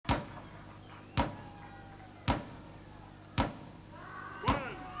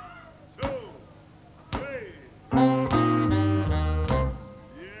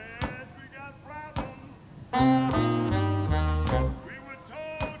We were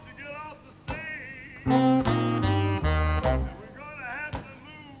told to get off the stage, and we're gonna have to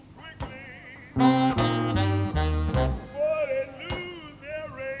move quickly before they lose their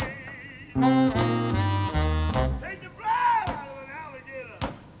rage. Take the blood out of an alligator.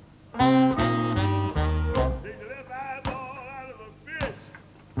 Take the left eyeball out of a fish.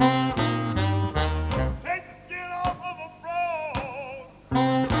 Take the skin off of a frog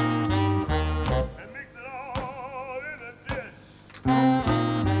and mix it all in a dish.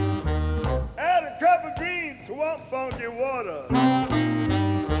 Add a cup of green swamp funky water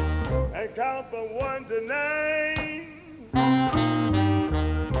and count from 1 to 9.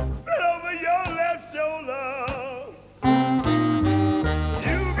 Spit over your left shoulder.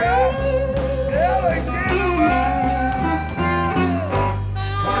 You got the alligator wine.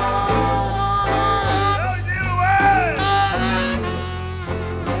 Alligator wine.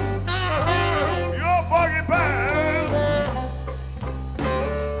 Your porcupine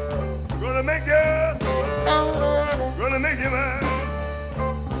gonna make you mine.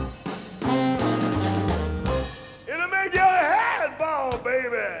 It'll make your head ball,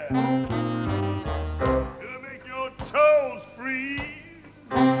 baby. It'll make your toes freeze.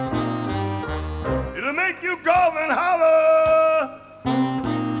 It'll make you cough and holler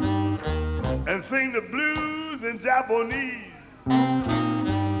and sing the blues in Japanese.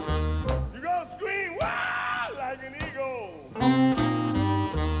 You're gonna scream wow like an eagle.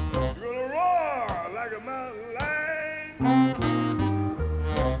 You're gonna roar like a mountain lion.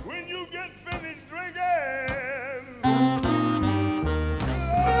 When you get finished drinking,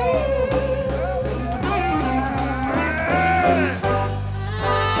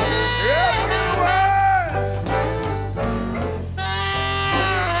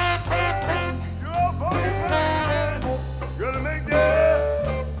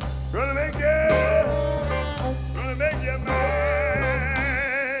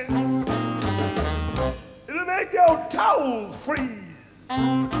 your toes freeze.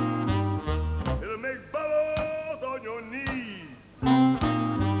 It'll make bubbles on your knees.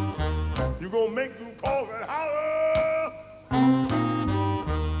 You're gonna make you cough and holler.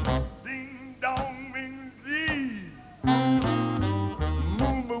 Ding dong bing dee.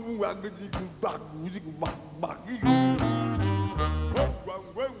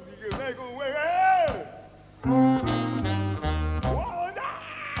 Whoa,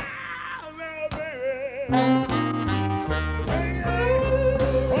 now, baby.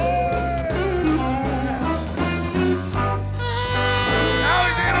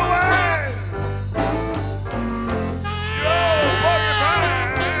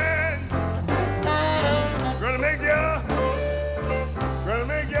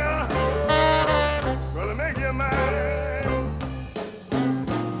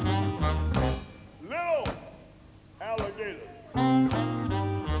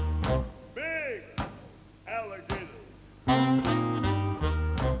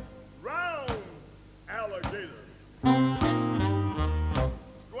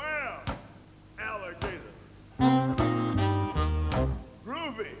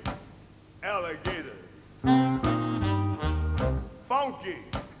 Alligators, funky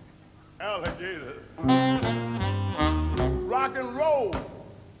alligators, rock and roll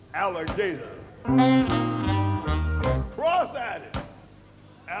alligators, cross-eyed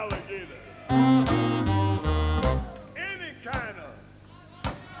alligators, any kind of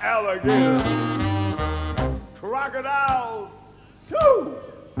alligator, crocodiles too,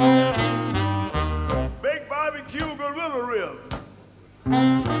 big barbecue gorilla ribs,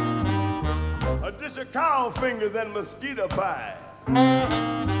 a dish of cow fingers and mosquito pie,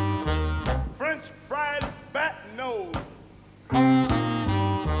 French fried bat nose,